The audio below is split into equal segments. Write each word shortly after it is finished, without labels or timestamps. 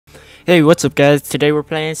Hey, what's up guys? Today we're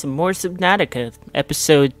playing some more Subnautica,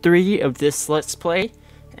 episode 3 of this Let's Play,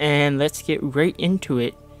 and let's get right into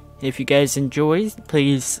it. If you guys enjoy,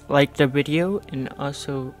 please like the video, and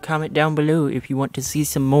also comment down below if you want to see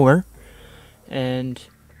some more. And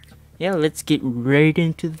yeah, let's get right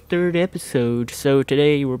into the third episode. So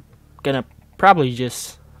today we're gonna probably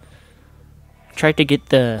just try to get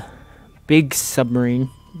the big submarine,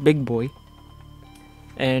 big boy,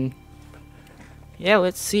 and yeah,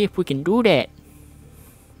 let's see if we can do that.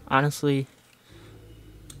 Honestly,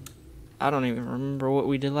 I don't even remember what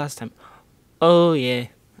we did last time. Oh yeah,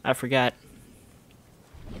 I forgot.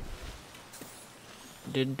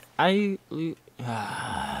 Did I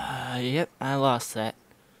yep, I lost that.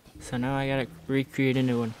 So now I gotta recreate a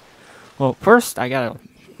new one. Well, first I gotta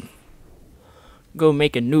go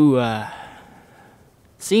make a new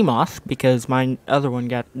sea moth, because my other one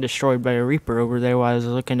got destroyed by a reaper over there while I was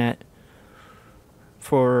looking at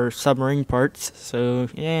for submarine parts. So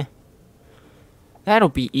yeah, that'll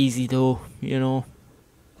be easy though, you know.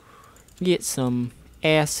 Get some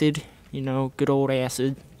acid, you know, good old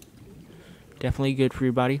acid. Definitely good for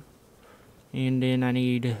your body. And then I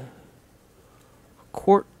need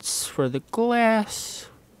quartz for the glass.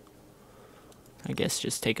 I guess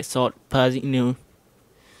just take a salt deposit, you know.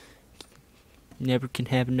 Never can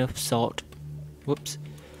have enough salt. Whoops.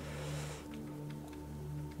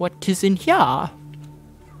 What is in here?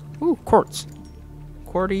 Ooh, quartz.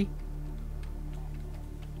 Quartz.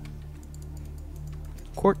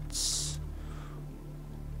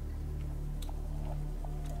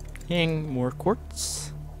 And more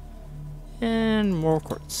quartz. And more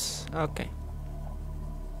quartz. Okay.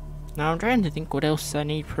 Now I'm trying to think what else I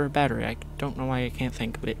need for a battery. I don't know why I can't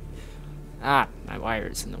think of it. Ah, my wire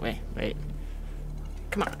is in the way. Wait.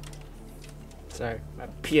 Come on. Sorry, my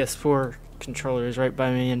PS4 controller is right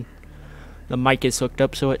by me and the mic is hooked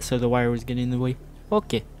up so the wire was getting in the way.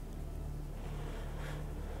 Okay.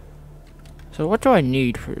 So what do I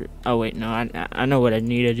need for... Oh wait, no, I know what I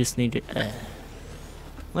need. I just need to...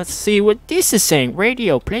 Let's see what this is saying.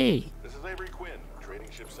 Radio, play. This is Avery Quinn,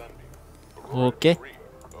 trading ship Sunbeam. Okay.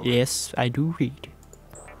 Yes, I do read.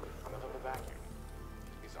 Enough of the vacuum.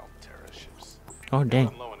 These Altera ships. Oh,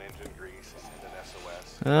 dang. Low on engine grease, send an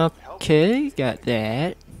SOS. Okay, got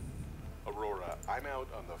that. Aurora, I'm out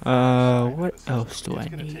on the What else do I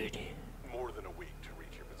need? take more than a week to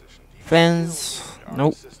reach your position. Fence.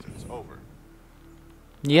 Nope. Systems over.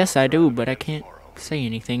 Yes, I do, but I can't say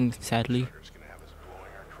anything, sadly. Gonna have us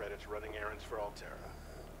blowing our credits running errands for Altera.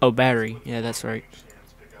 Oh, battery. Yeah, that's right.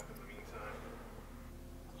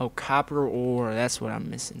 Oh, copper ore. That's what I'm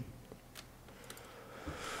missing.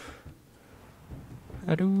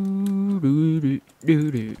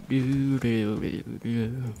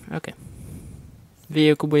 Okay.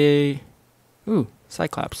 Vehicle way. Ooh,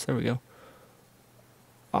 Cyclops. There we go.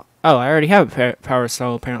 Oh, I already have a power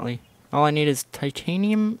cell, apparently. All I need is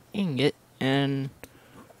titanium ingot, and...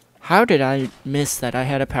 How did I miss that I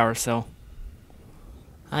had a power cell?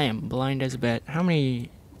 I am blind as a bat. How many...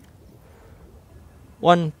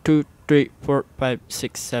 1, 2, 3, 4, 5,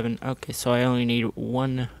 6, 7. Okay, so I only need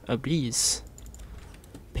one of these.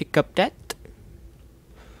 Pick up that.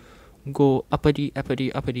 Go uppity,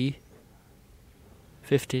 uppity, uppity.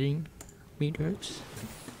 15 meters.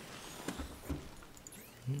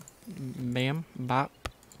 Bam, bop,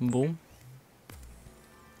 boom.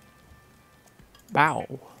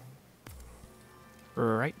 Bow.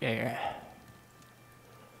 Right there.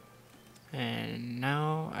 And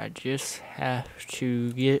now I just have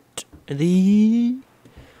to get the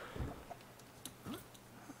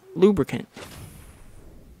lubricant.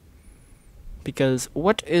 Because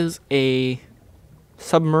what is a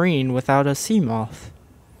submarine without a sea moth?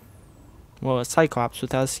 Well, a Cyclops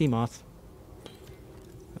without a sea moth.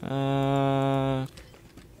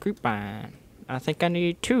 Creepvine. I think I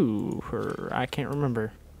need 2 for... I can't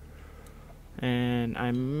remember. And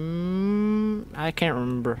I can't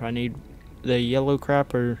remember if I need the yellow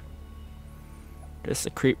crap or just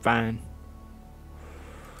the creepvine.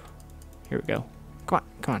 Here we go. Come on,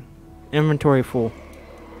 come on. Inventory full.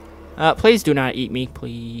 Please do not eat me,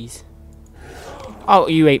 please. Oh,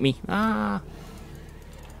 you ate me. Ah.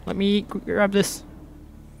 Let me grab this.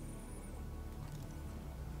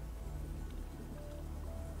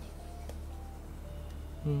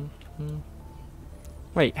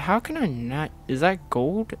 Wait, how can I not... Is that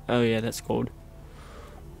gold? Oh yeah, that's gold.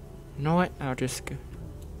 You know what? I'll just go...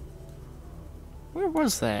 Where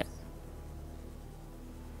was that?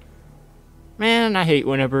 Man, I hate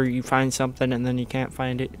whenever you find something and then you can't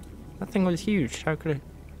find it. That thing was huge. How could I...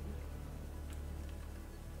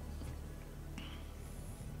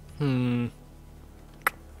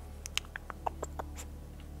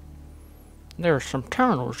 There are some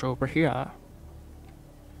terminals over here.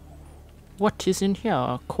 What is in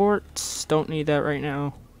here? Quartz. Don't need that right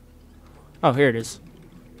now. Oh, here it is.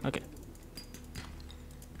 Okay.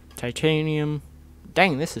 Titanium.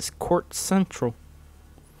 Dang, this is Quartz Central.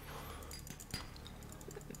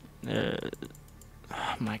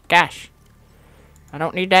 Oh my gosh. I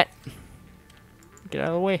don't need that. Get out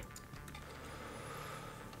of the way.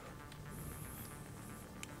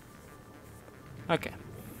 Okay.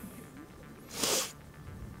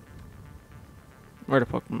 Where the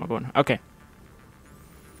fuck am I going? Okay.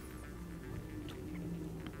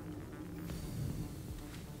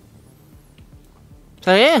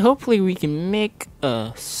 So yeah, hopefully we can make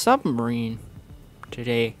a submarine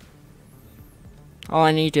today. All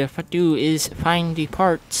I need to do is find the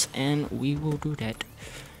parts, and we will do that.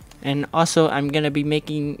 And also, I'm gonna be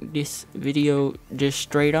making this video just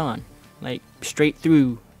straight on, like straight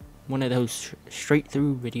through, one of those straight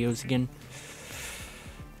through videos again.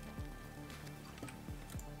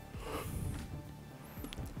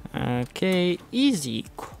 Okay, easy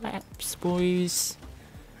claps, boys.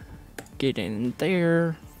 Get in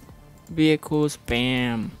there. Vehicles,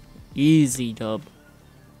 bam. Easy dub.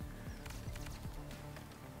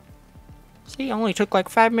 See, it only took like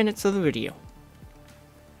 5 minutes of the video.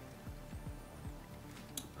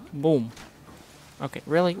 Boom. Okay,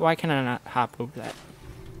 really? Why can I not hop over that?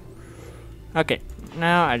 Okay,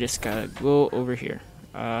 now I just gotta go over here.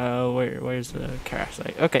 Where's the crash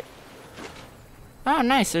site? Okay. Oh,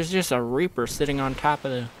 nice. There's just a Reaper sitting on top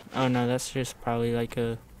of the... Oh, no, that's just probably like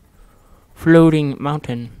a floating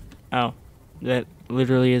mountain. Oh, that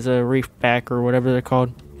literally is a reef back or whatever they're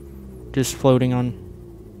called. Just floating on.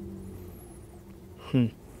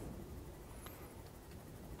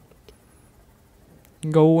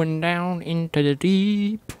 Going down into the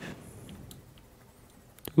deep.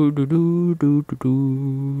 Do do do do do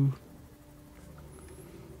do.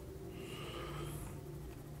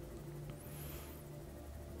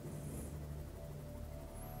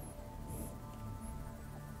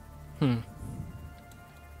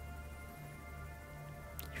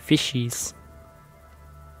 Fishies.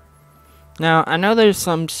 Now, I know there's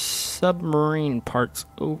some submarine parts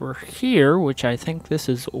over here, which I think this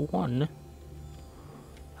is one.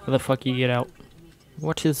 How the fuck you get out?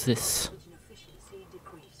 What is this?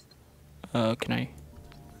 Can I?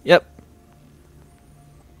 Yep.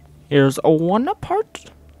 Here's a one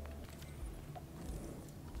part.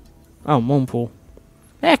 Oh, moonpool.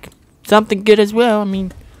 Heck, something good as well. I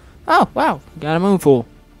mean, oh wow, got a moonpool.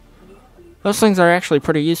 Those things are actually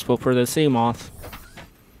pretty useful for the sea moth.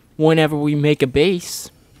 Whenever we make a base,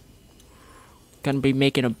 gonna be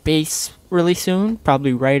making a base really soon,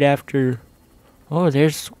 probably right after. Oh,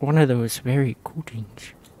 there's one of those very cool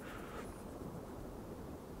things.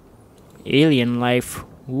 Alien life.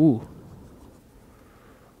 Ooh.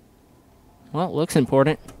 Well, it looks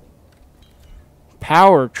important.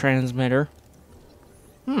 Power transmitter.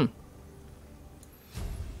 I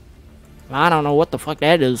don't know what the fuck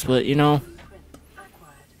that is, but you know,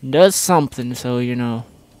 does something, so you know,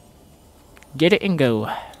 get it and go.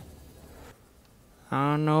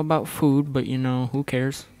 I don't know about food, but you know, who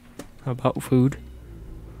cares about food?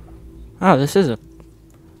 Oh, this is a...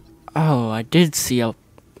 Oh, I did see a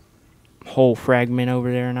whole fragment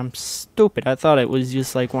over there, and I'm stupid. I thought it was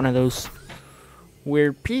just like one of those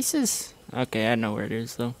weird pieces. Okay, I know where it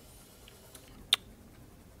is, though.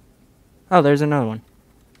 Oh, there's another one.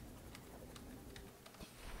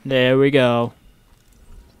 There we go.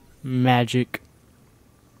 Magic.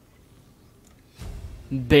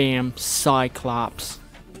 Bam. Cyclops.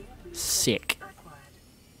 Sick.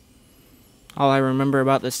 All I remember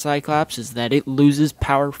about the Cyclops is that it loses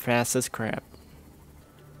power fast as crap.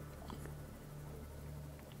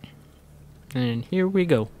 And here we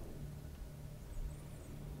go.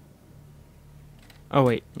 Oh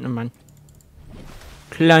wait, never mind.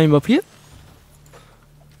 Climb up here.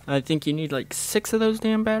 I think you need like 6 of those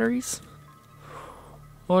damn batteries.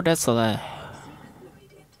 Oh, that's a lot.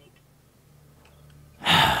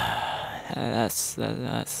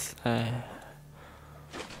 That's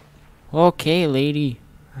okay, lady.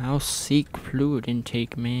 I'll seek fluid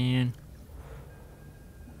intake, man.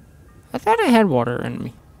 I thought I had water in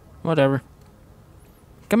me. Whatever.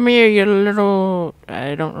 Come here, you little...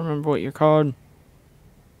 I don't remember what you're called.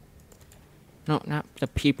 No, not the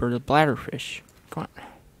peeper, the bladderfish. Come on.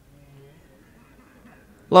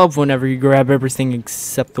 Love whenever you grab everything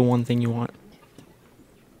except the one thing you want.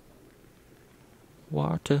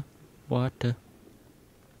 Water, water.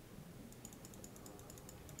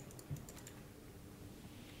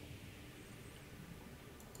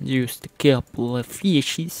 Used a couple of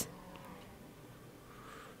fishies.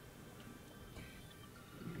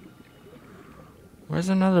 Where's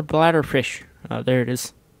another bladderfish? Oh, there it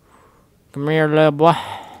is. Come here, little boy.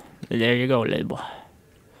 There you go, little boy.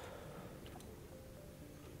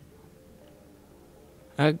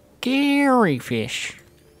 A Gary fish.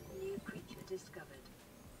 New creature discovered.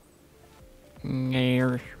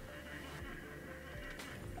 Gary.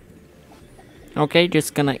 Okay,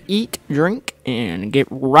 just gonna eat, drink, and get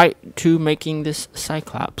right to making this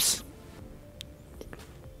Cyclops.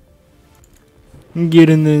 Get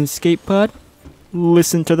in the escape pod.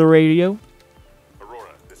 Listen to the radio.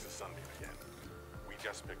 Aurora, this is Sunbeam again. We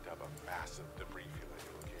just picked up a massive debris field at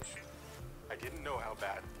your location. I didn't know how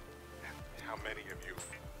bad, how many of you.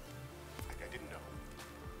 I didn't know.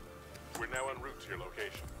 We're now en route to your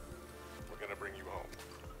location. We're gonna bring you home.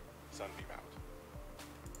 Sunbeam out.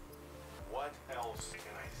 What else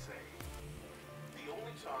can I say? The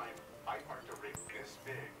only time I parked a rig this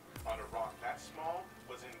big on a rock that small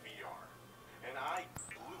was in VR. And I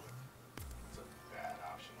blew it. It's a bad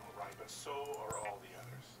option, all right, but so are all the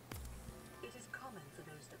others. It is common for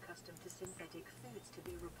those accustomed to synthetic foods to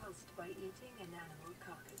be repulsed by eating an animal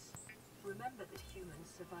carcass. Remember that humans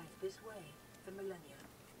survived this way for millennia.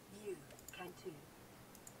 You can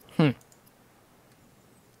too.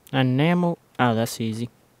 Enamel. Oh, that's easy.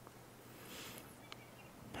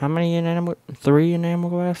 How many enamel? 3 enamel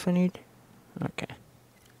glass I need? Okay.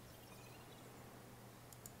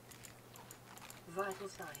 Vital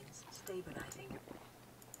signs stabilizing.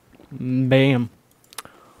 Bam.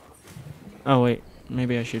 Oh, wait.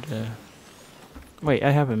 Maybe I should, Wait, I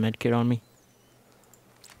have a medkit on me.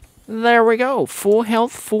 There we go. Full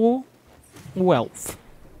health, full wealth.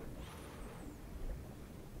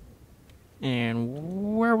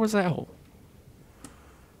 And where was that hole?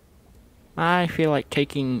 I feel like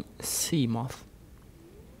taking sea moth.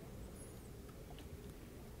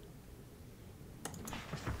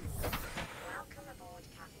 Welcome aboard,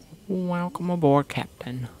 Captain. Welcome aboard,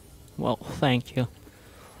 Captain. Well, thank you.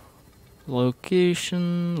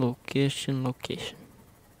 Location, location, location.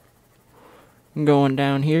 I'm going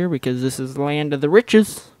down here because this is the land of the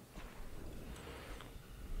riches.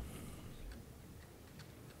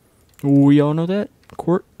 We all know that.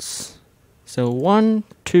 Quartz. So 1,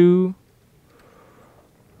 2,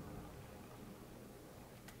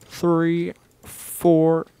 3,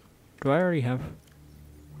 4. Do I already have?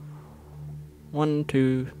 1,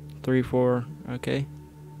 2, 3, 4. Okay.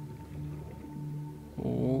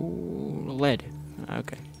 Oh, lead.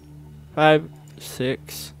 Okay. 5,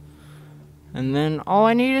 6. And then all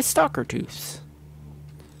I need is stalker tooths.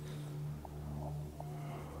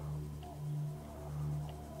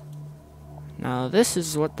 Now this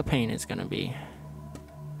is what the paint is gonna be.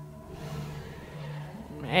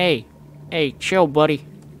 Hey, chill, buddy,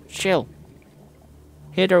 chill.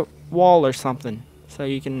 Hit a wall or something so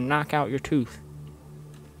you can knock out your tooth.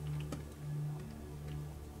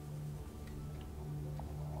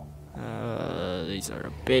 These are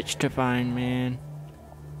a bitch to find, man.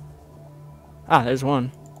 Ah, there's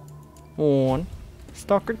one. One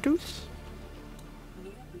stalker tooth.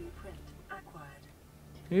 New blueprint acquired.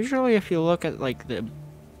 Usually if you look at like the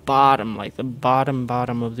bottom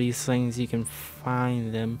of these things, you can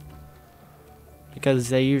find them. Because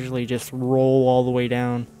they usually just roll all the way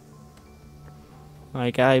down.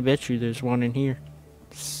 Like, I bet you there's one in here.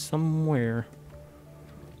 Somewhere.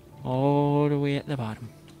 All the way at the bottom.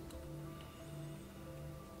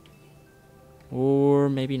 Or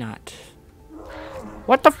maybe not.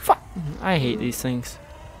 What the fuck? I hate these things.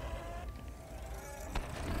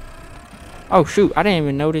 Oh shoot, I didn't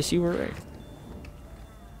even notice you were there.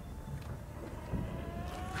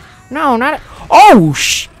 No, not a— oh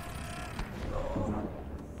sh—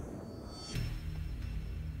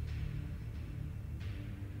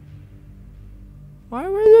 why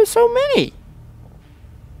were there so many?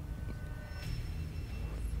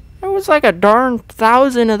 There was like a darn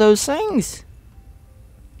 1,000 of those things.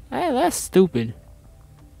 Hey, that's stupid.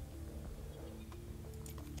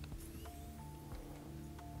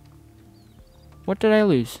 What did I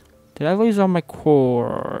lose? Did I lose all my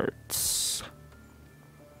quartz?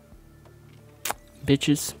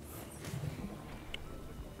 Bitches.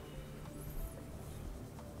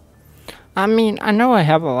 I mean, I know I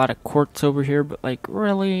have a lot of quartz over here, but like,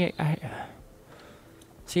 really,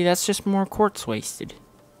 see, that's just more quartz wasted.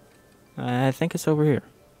 I think it's over here.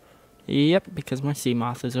 Yep, because my sea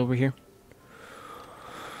moth is over here.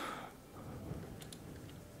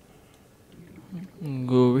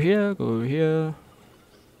 Go over here, go over here.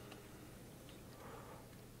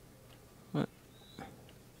 What?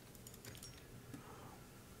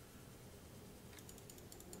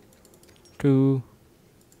 2,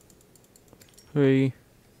 3,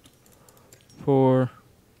 4.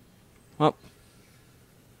 Oh,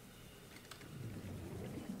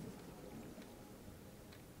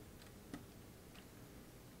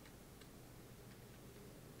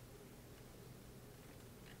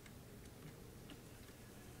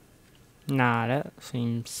 Nah, that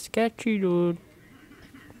seems sketchy, dude.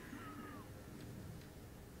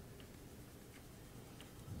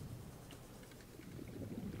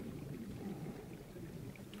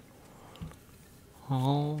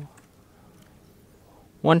 Oh.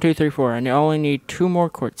 1, 2, 3, 4. I only need 2 more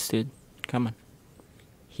quartz, dude. Come on.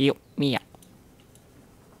 Help me out.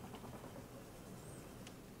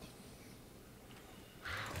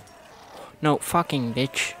 No, fucking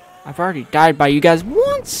bitch. I've already died by you guys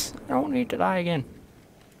once. I don't need to die again.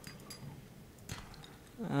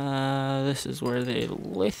 This is where the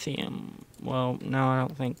lithium... Well, no, I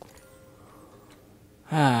don't think...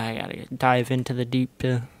 I gotta dive into the deep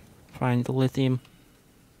to find the lithium.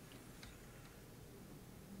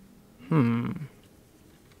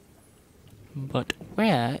 But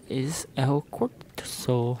where is El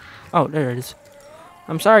Corso? Oh, there it is.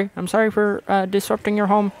 I'm sorry for disrupting your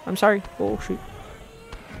home. I'm sorry. Oh, shoot.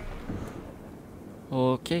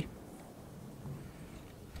 Okay.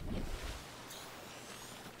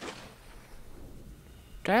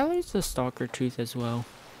 Did I lose the stalker tooth as well?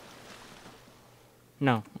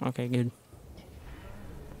 No. Okay, good.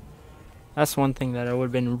 That's one thing that I would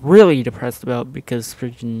have been really depressed about because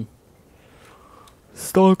freaking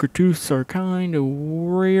stalker tooths are kind of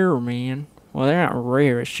rare, man. Well, they're not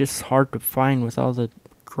rare. It's just hard to find with all the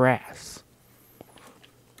grass.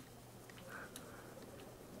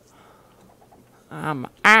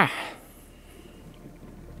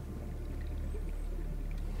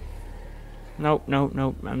 Nope.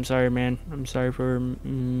 I'm sorry, man. I'm sorry for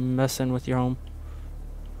messing with your home.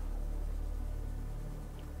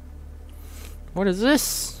 What is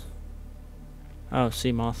this? Oh,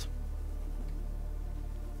 sea moth.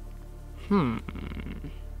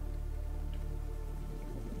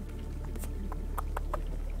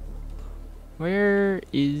 Where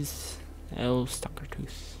is El Stalker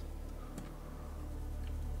Tooth?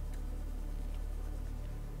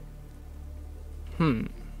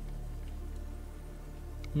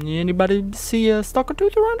 Anybody see a stalker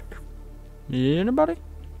tooth around here? Anybody?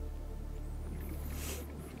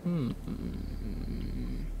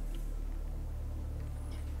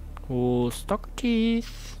 Oh, stalker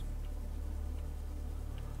teeth.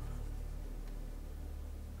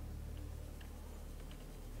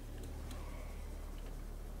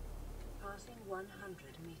 Passing 100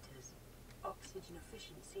 meters. Oxygen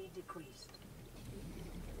efficiency decreased.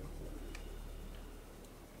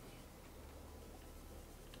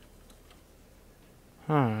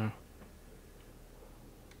 Huh.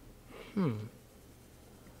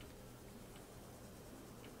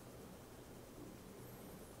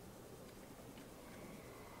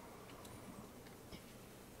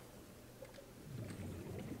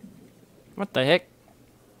 What the heck?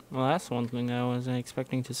 Well, that's one thing I wasn't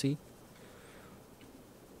expecting to see.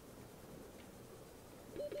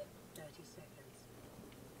 30 seconds.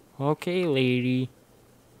 Okay, lady.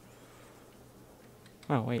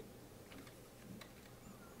 Oh, wait.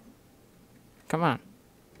 Come on.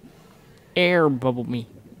 Air bubble me.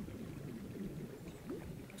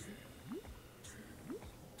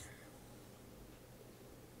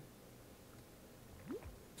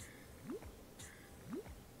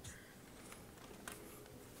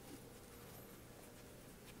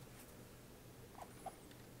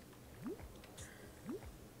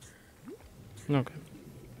 Okay.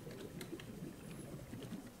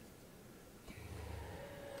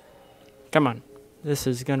 Come on. This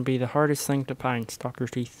is gonna be the hardest thing to find, stalker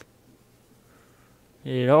teeth.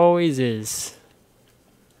 It always is.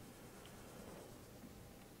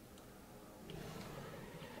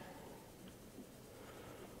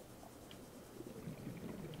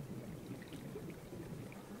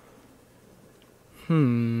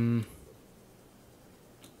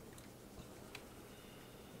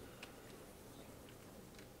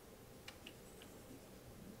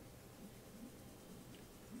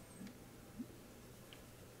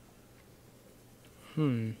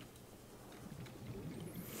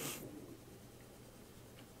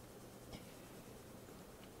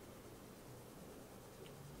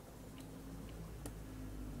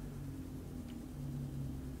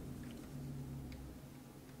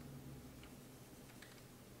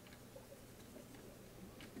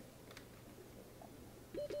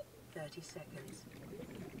 Thirty seconds.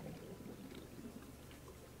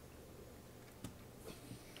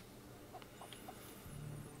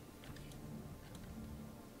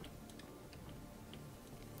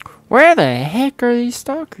 Where the heck are these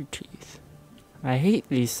stalker teeth? I hate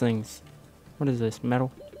these things. What is this,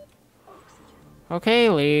 metal? Okay,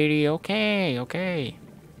 lady, okay.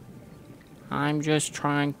 I'm just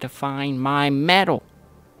trying to find my metal.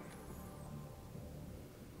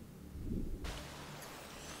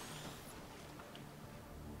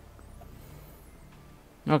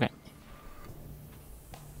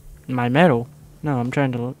 My medal? No, I'm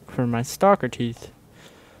trying to look for my stalker teeth.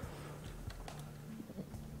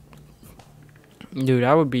 Dude,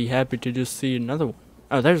 I would be happy to just see another one.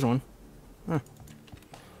 Oh, there's one. Huh.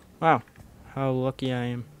 Wow. How lucky I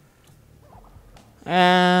am.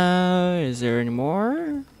 Is there any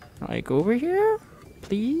more? Like over here?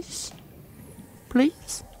 Please?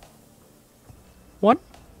 Please? One?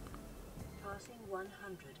 Passing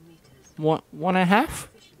 100 meters. One and a half?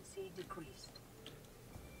 Efficiency decreased.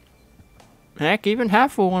 Heck, even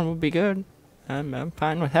half of one would be good. I'm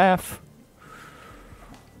fine with half.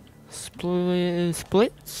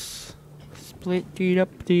 Splits. Split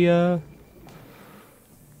up the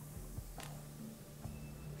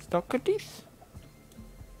stalker teeth.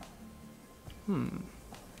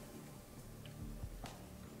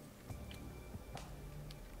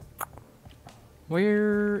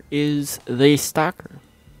 Where is the stalker?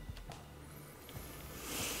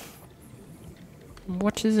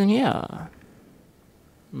 What is in here?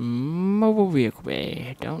 Mobile vehicle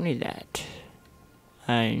bay. Don't need that.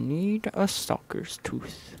 I need a stalker's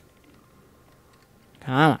tooth.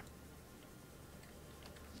 Come on.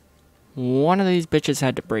 One of these bitches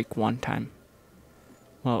had to break one time.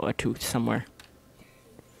 Well, a tooth somewhere.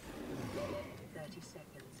 30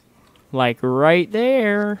 seconds. Like right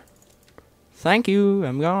there. Thank you,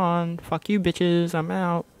 I'm gone. Fuck you bitches, I'm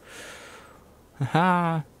out.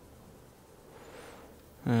 Haha.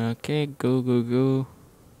 Okay, go.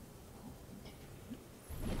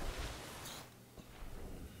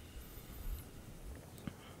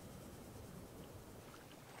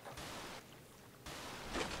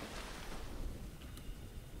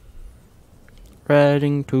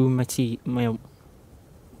 Riding to my seat, my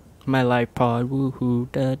life pod,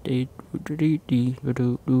 woohoo, that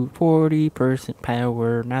 40%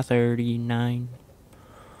 power, not 39.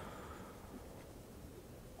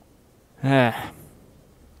 Ah.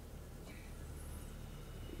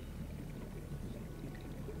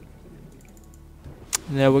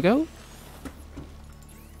 There we go.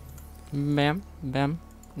 Bam, bam,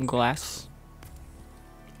 glass.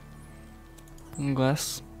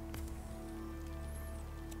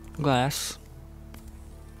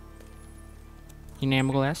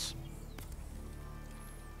 Enamel glass.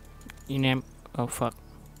 Oh fuck.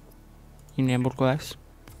 Enameled glass.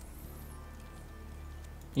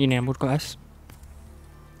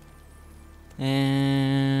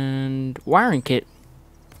 And wiring kit.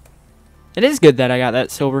 It is good that I got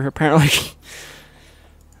that silver, apparently.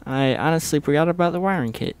 I honestly forgot about the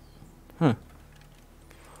wiring kit. Huh.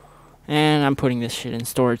 And I'm putting this shit in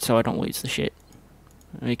storage so I don't lose the shit.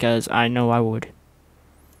 Because I know I would.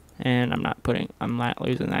 And I'm not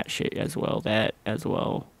losing that shit as well. That as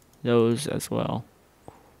well. Those as well.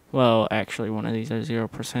 Well, actually one of these are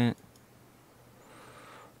 0%.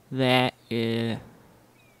 That is...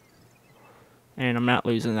 And I'm not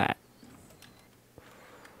losing that.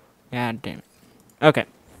 God damn it. Okay.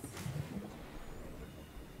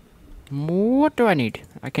 What do I need?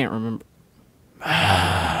 I can't remember.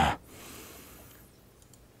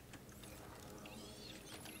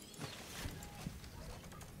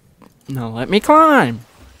 No, let me climb.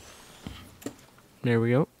 There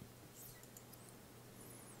we go.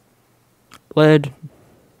 Lead.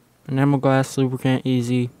 Enamel glass, lubricant,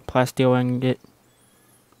 easy. Plasteel ingot.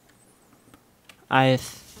 I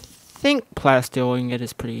think plasteel ingot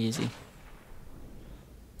is pretty easy.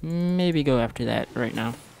 Maybe go after that right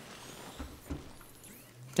now.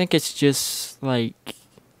 I think it's just like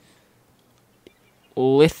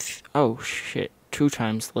oh shit, 2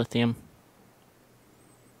 times lithium.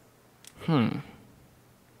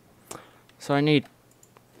 So I need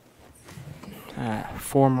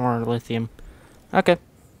 4 more lithium. Okay.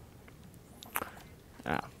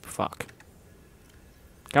 Ah, fuck.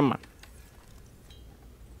 Come on.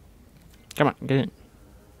 Come on, get in.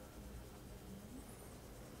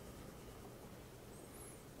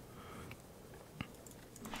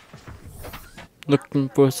 Looking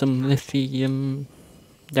for some lithium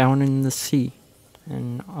down in the sea.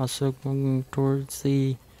 And also going towards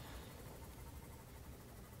the...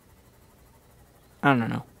 I don't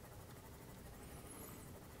know.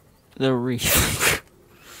 The reef.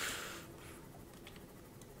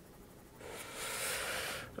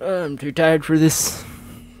 I'm too tired for this.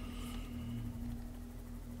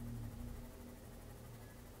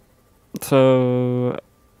 So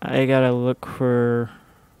I gotta look for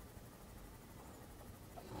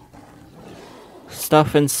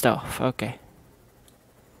stuff and stuff. Okay.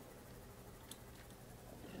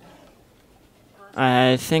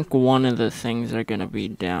 I think one of the things are gonna be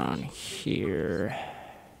down here.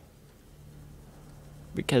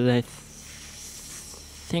 Because I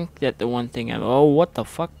think that the one thing oh, what the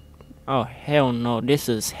fuck? Oh, hell no. This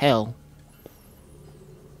is hell.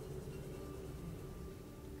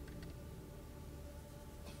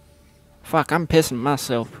 Fuck, I'm pissing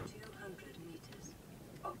myself. 200 meters.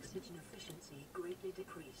 Oxygen efficiency greatly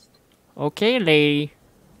decreased. Okay, lady.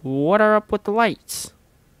 What are up with the lights?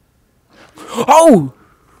 Oh!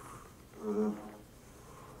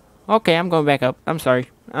 Okay, I'm going back up. I'm sorry.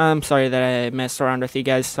 I'm sorry that I messed around with you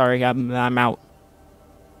guys. Sorry, I'm out.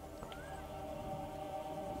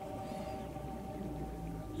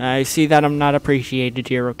 I see that I'm not appreciated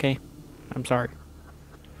here, okay? I'm sorry.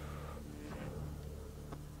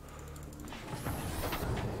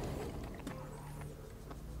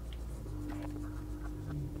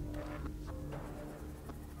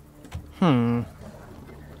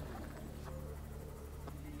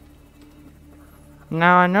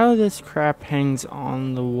 Now, I know this crap hangs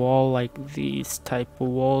on the wall like these type of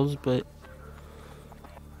walls, but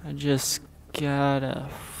I just gotta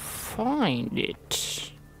find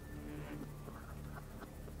it.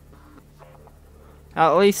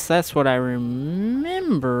 At least that's what I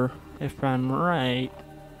remember, if I'm right.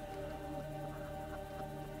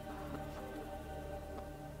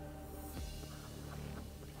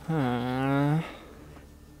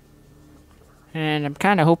 And I'm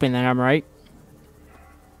kind of hoping that I'm right.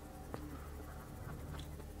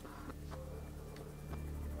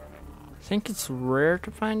 I think it's rare to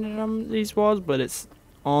find it on these walls, but it's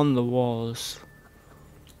on the walls.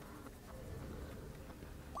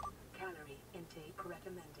 Calorie intake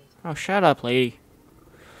recommended. Oh, shut up, lady.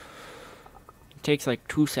 It takes like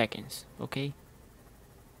 2 seconds, okay?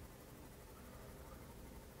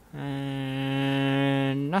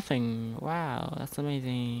 And nothing. Wow, that's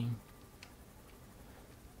amazing.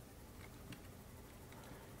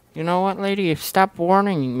 You know what, lady? Stop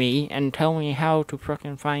warning me and tell me how to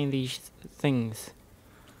frickin' find these things.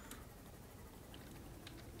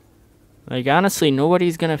 Like, honestly,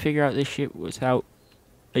 nobody's gonna figure out this shit without,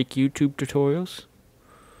 like, YouTube tutorials.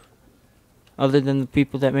 Other than the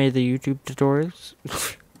people that made the YouTube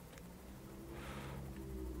tutorials.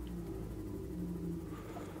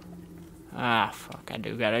 Ah, fuck, I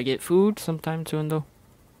do gotta get food sometime soon, though.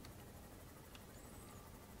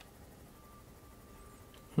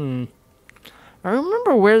 I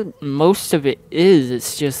remember where most of it is,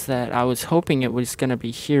 it's just that I was hoping it was gonna be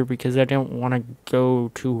here because I don't want to go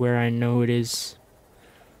to where I know it is.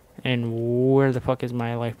 And where the fuck is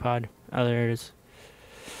my life pod? Oh, there it is.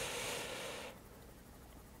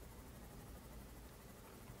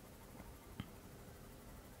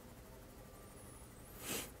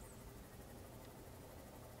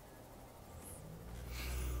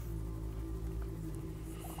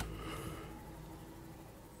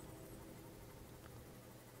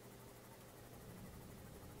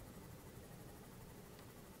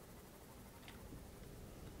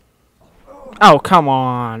 Oh, come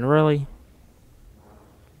on, really?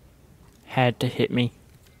 Had to hit me.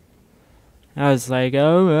 I was like,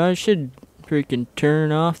 oh, I should freaking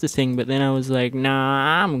turn off the thing, but then I was like,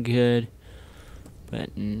 nah, I'm good.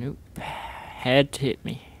 But nope. Had to hit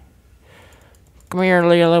me. Come here,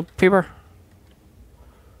 little peeper.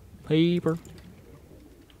 Peeper.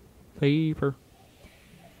 Peeper.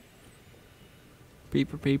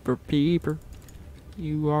 Peeper, peeper, peeper.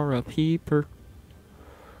 You are a peeper.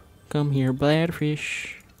 Come here,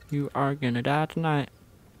 bladderfish. You are gonna die tonight.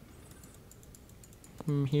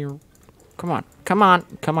 Come here. Come on. Come on.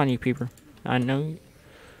 Come on, you peeper. I know you.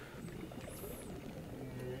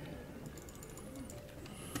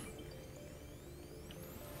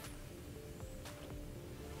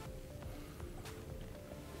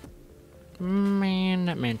 Man,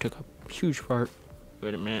 that man took a huge fart.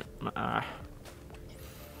 Wait a minute.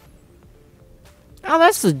 Oh,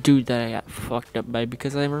 that's the dude that I got fucked up by,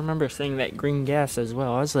 because I remember seeing that green gas as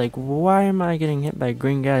well. I was like, why am I getting hit by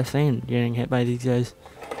green gas and getting hit by these guys?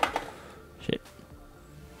 Shit.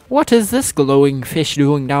 What is this glowing fish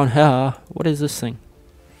doing down here? What is this thing?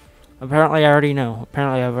 Apparently I already know.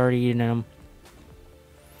 Apparently I've already eaten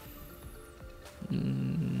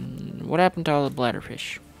them. What happened to all the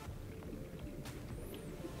bladderfish?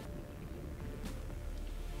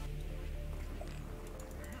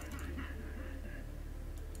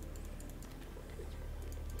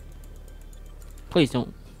 Please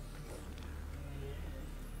don't.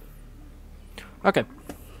 Okay.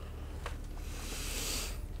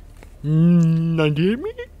 98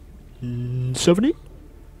 minutes? 70?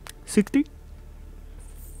 60?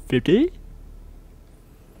 50?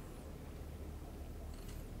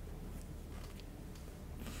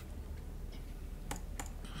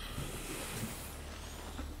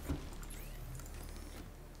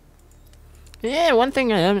 Yeah, one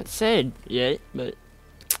thing I haven't said yet, but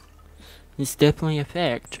is definitely a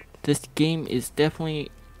fact. This game is definitely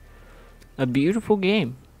a beautiful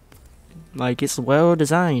game. Like, it's well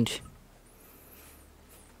designed.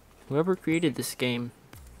 Whoever created this game,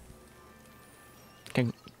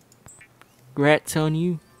 congrats on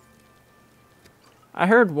you. I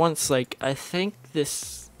heard once, like, I think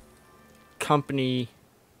this company,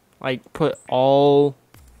 like, put all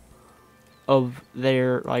of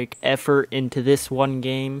their, like, effort into this one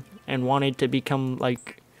game and wanted to become,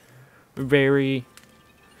 like, very,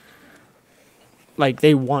 like,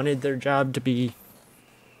 they wanted their job to be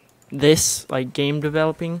this, like, game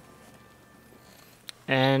developing.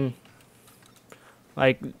 And,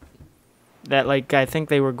 like, that, like, I think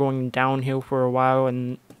they were going downhill for a while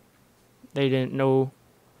and they didn't know.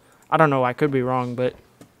 I don't know, I could be wrong, but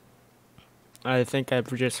I think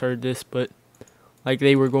I've just heard this, but like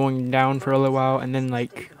they were going down for a little while and then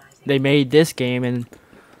like they made this game and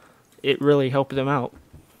it really helped them out.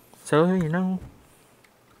 So, you know,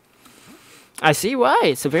 I see why.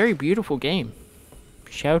 It's a very beautiful game.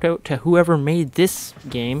 Shout out to whoever made this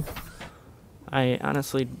game. I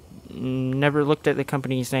honestly never looked at the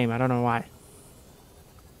company's name. I don't know why.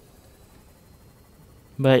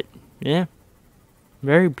 But, yeah.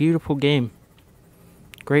 Very beautiful game.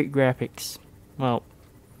 Great graphics. Well,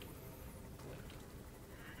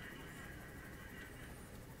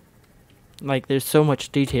 like there's so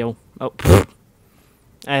much detail. Oh,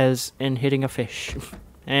 as in hitting a fish.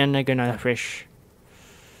 And another fish.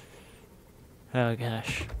 Oh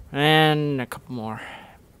gosh. And a couple more.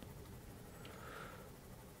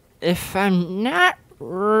 If I'm not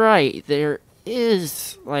right, there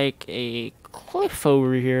is like a cliff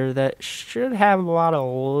over here that should have a lot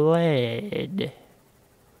of lead.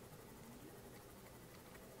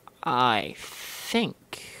 I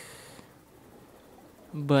think.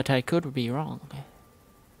 But I could be wrong.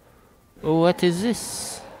 What is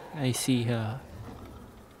this? I see her.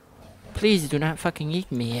 Please do not fucking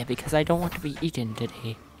eat me because I don't want to be eaten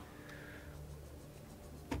today.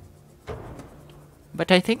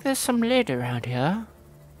 But I think there's some lead around here.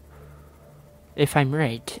 If I'm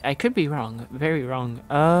right. I could be wrong. Very wrong.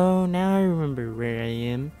 Oh, now I remember where I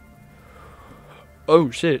am.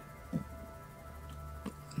 Oh, shit.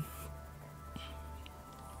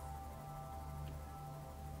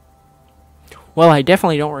 Well, I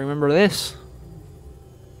definitely don't remember this.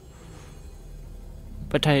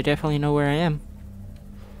 But I definitely know where I am.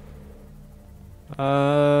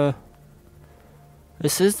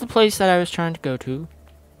 This is the place that I was trying to go to.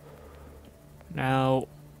 Now,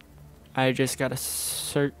 I just gotta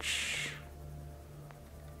search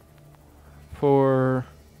for...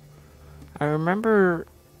 I remember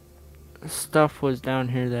stuff was down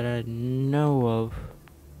here that I know of.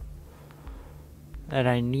 That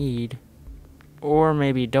I need. Or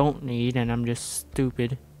maybe don't need and I'm just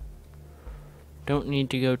stupid. Don't need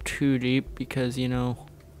to go too deep because, you know,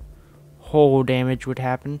 hull damage would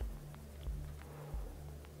happen.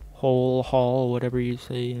 Hull, whatever you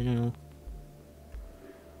say, you know.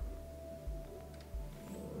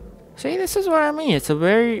 See, this is what I mean. It's a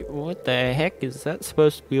very... What the heck is that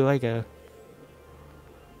supposed to be like a...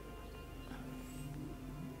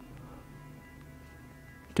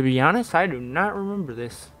 To be honest, I do not remember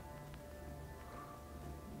this.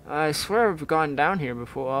 I swear I've gone down here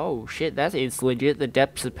before. Oh shit, that is legit the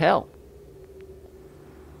depths of hell.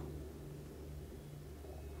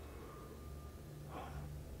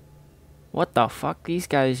 What the fuck? These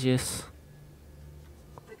guys just...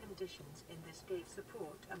 The conditions in this cave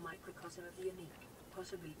support a microcosm of unique,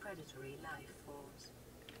 possibly predatory life forms.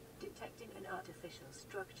 Detecting an artificial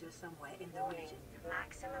structure somewhere in the region.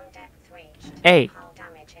 Maximum depth reached. Hey. Hull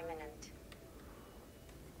damage imminent.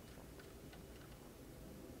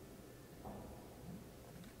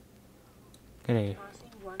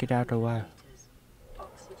 Get out of the way.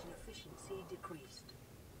 Oxygen efficiency decreased.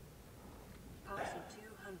 Passing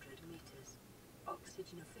 200 meters.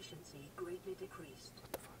 Oxygen efficiency greatly decreased.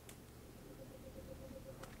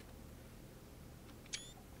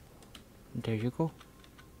 There you go.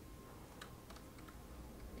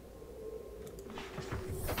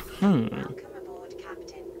 Welcome aboard,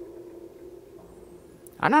 Captain.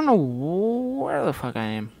 I don't know where the fuck I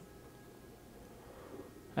am.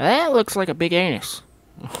 That looks like a big anus.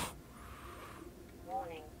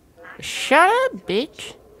 Warning. Shut up,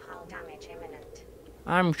 bitch. Hull damage imminent.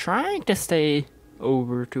 I'm trying to stay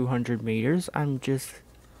over 200 meters. I'm just...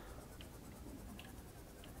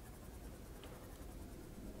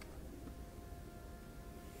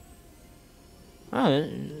 Oh,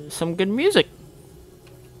 some good music.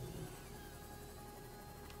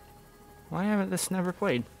 Why haven't this never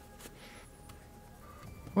played?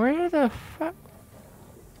 Where the fuck?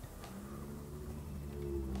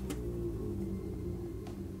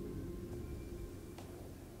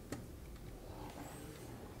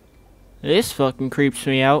 This fucking creeps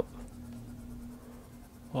me out.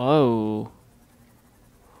 Whoa.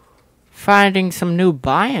 Finding some new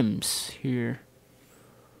biomes here.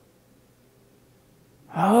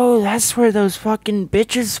 Oh, that's where those fucking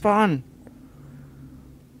bitches spawn.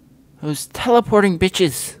 Those teleporting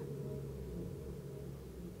bitches.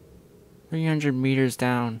 300 meters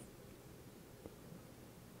down.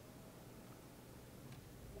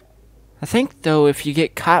 I think, though, if you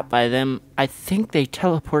get caught by them, I think they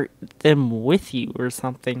teleport them with you or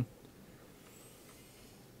something.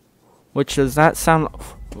 Which does not sound...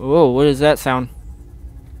 Whoa, what does that sound?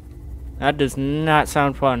 That does not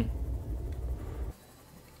sound fun.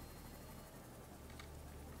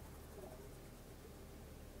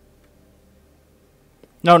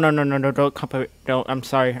 No, don't come up. Don't, I'm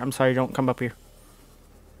sorry, don't come up here.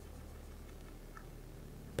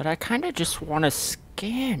 But I kind of just want to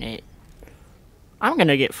scan it. I'm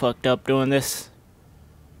gonna get fucked up doing this.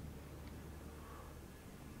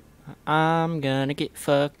 I'm gonna get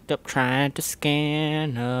fucked up trying to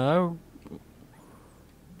scan a...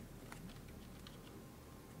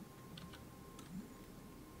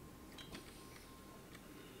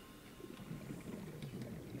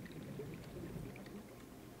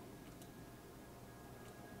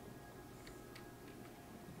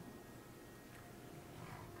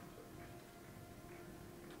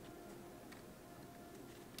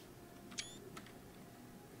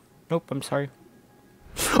 Nope, I'm sorry.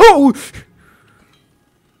 Oh!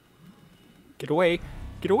 Get away.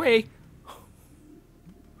 Get away.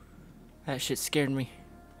 That shit scared me.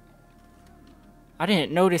 I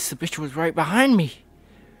didn't notice the bitch was right behind me.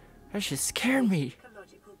 That shit scared me.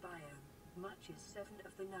 Ecological biome matches 7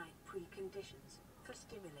 of the 9 preconditions for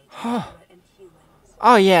stimulating Huh. terror in humans.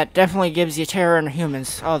 Oh yeah, it definitely gives you terror in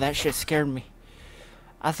humans. Oh, that shit scared me.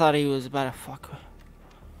 I thought he was about to fuck.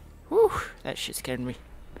 Whew, that shit scared me.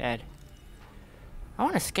 Bad. I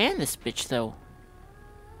want to scan this bitch though.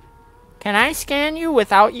 Can I scan you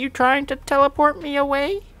without you trying to teleport me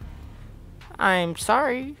away? I'm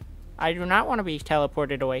sorry. I do not want to be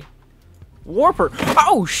teleported away. Warper!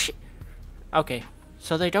 Oh shit! Okay,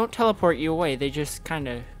 so they don't teleport you away, they just kind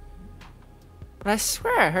of... But I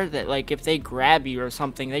swear I heard that, like, if they grab you or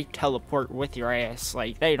something, they teleport with your ass.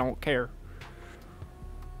 Like, they don't care.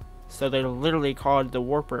 So they're literally called the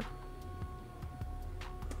Warper.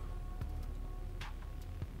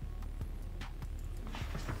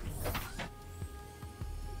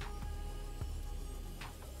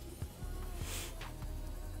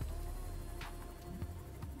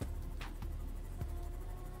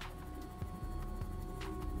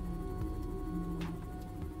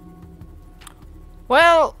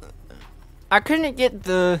 Well, I couldn't get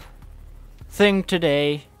the thing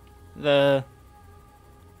today, the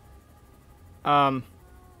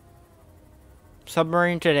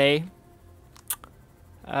submarine today,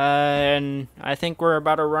 and I think we're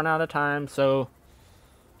about to run out of time, so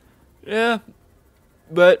yeah,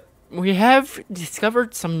 but we have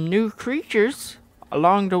discovered some new creatures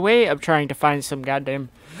along the way of trying to find some goddamn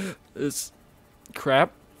this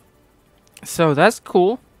crap, so that's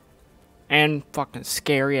cool. And fucking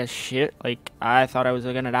scary as shit. Like, I thought I was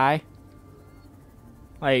gonna die.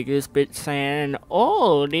 Like, this bitch saying,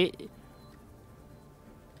 oh,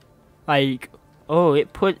 like, oh,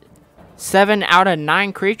 it put 7 out of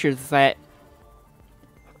 9 creatures that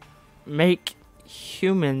make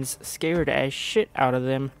humans scared as shit out of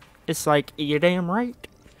them. It's like, you're damn right.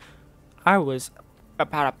 I was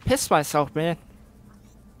about to piss myself, man.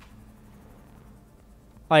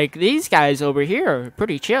 Like, these guys over here are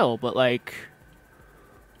pretty chill, but, like,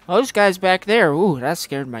 those guys back there, ooh, that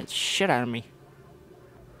scared my shit out of me.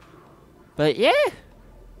 But, yeah.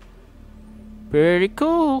 Pretty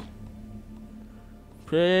cool.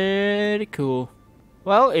 Pretty cool.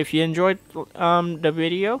 Well, if you enjoyed, the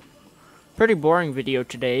video, pretty boring video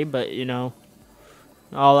today, but, you know,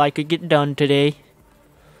 all I could get done today.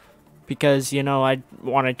 Because, you know, I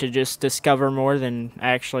wanted to just discover more than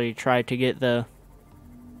actually try to get the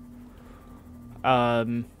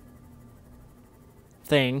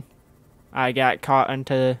thing I got caught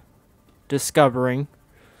into discovering.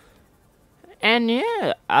 And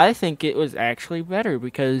yeah, I think it was actually better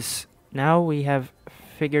because now we have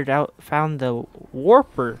found the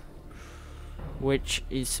Warper, which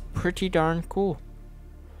is pretty darn cool.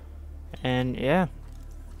 And yeah,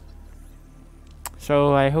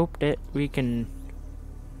 so I hope that we can...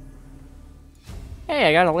 Hey,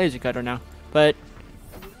 I got a laser cutter now, but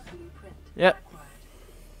yep.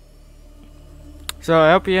 So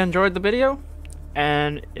I hope you enjoyed the video,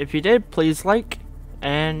 and if you did, please like,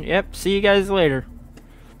 and yep, see you guys later.